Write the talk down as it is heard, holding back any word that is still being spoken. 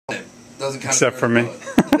doesn't count. Except for me.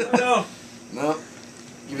 No. No.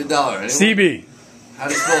 Give it $1. Anyone? Seaby. How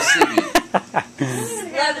do you spell Seaby?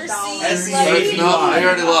 No, I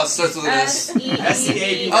already lost. Starts with an S.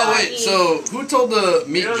 S-E-A-B-I-E. Oh wait, so who told the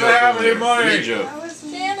meat joke? Meat joke. That was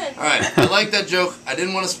Shannon. Alright, I like that joke. I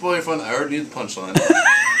didn't want to spoil your fun. I already knew the punchline.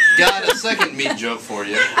 Got a second meat joke for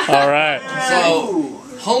you. Alright. So,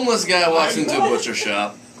 homeless guy walks into a butcher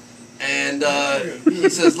shop, and he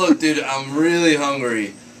says, "Look, dude, I'm really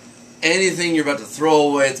hungry. Anything you're about to throw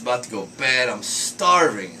away, it's about to go bad. I'm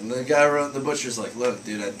starving." And the guy around the butcher's like, "Look,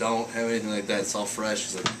 dude, I don't have anything like that. It's all fresh."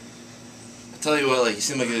 He's like, "I tell you what, like, you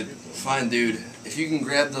seem like a fine dude. If you can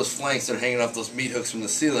grab those flanks that are hanging off those meat hooks from the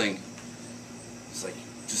ceiling, it's like,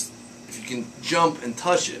 just, if you can jump and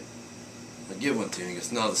touch it, I'll give one to you." And he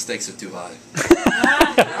goes, "No, the stakes are too high."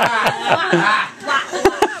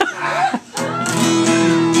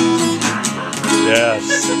 Yes.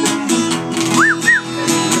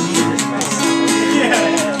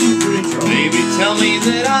 Baby, tell me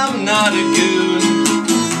that I'm not a goon.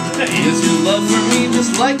 Is your love for me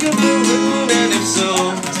just like a balloon? And if so,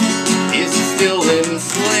 is it still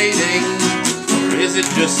inflating? Or is it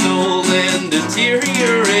just old and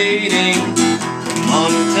deteriorating? Come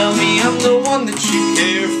on and tell me I'm the one that you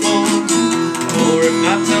care for. Or if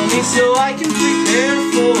not, tell me so I can prepare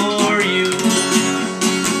for you.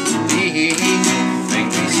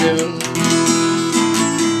 Thank me soon.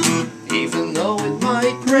 Even though it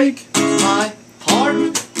might break my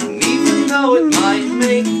heart, and even though it might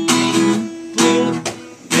make me blue,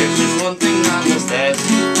 there's just one thing I must ask.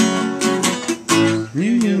 Do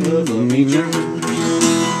you love me true?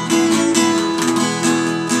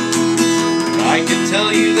 I can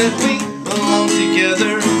tell you that we belong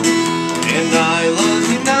together, and I love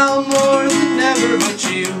you now more than ever. But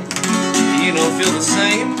you don't feel the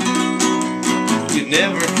same. You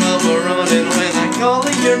never come running when I call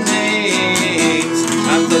your names.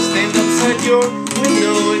 I'm to stand outside your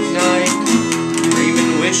window at night,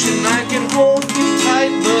 dreaming, wishing I could hold you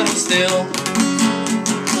tight, but I'm still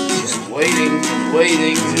just waiting and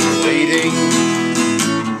waiting and waiting.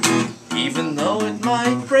 Even though it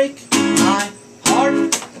might break my heart,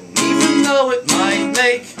 and even though it might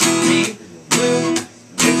make me blue,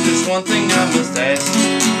 there's just one thing I must ask.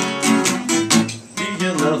 Do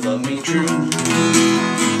you love me true?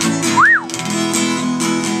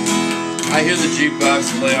 I hear the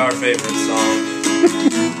jukebox play our favorite song,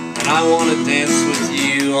 and I want to dance with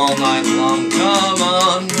you all night long. Come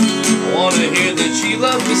on, I want to hear that you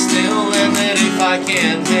love me still, and that if I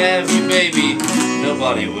can't have you, baby,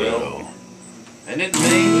 nobody will. And it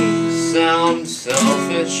may sound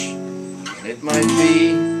selfish, and it might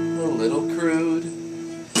be a little crude,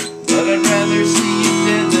 but I'd rather see you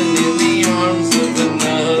dead than in the arms of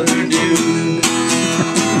another dude.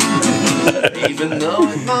 Even though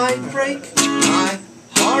it might break my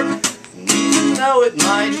heart, and even though it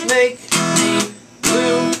might make me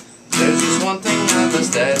blue, there's just one thing I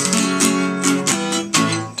must ask.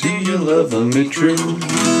 Do you love me true?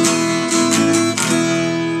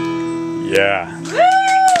 Yeah.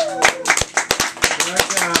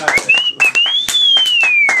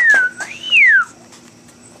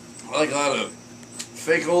 I like a lot of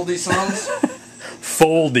fake oldie songs.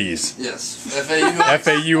 Foldies. Yes. F-A-U-X.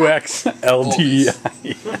 F-A-U-X-L-D-I.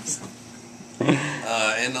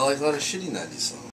 And I like a lot of shitty 90s songs.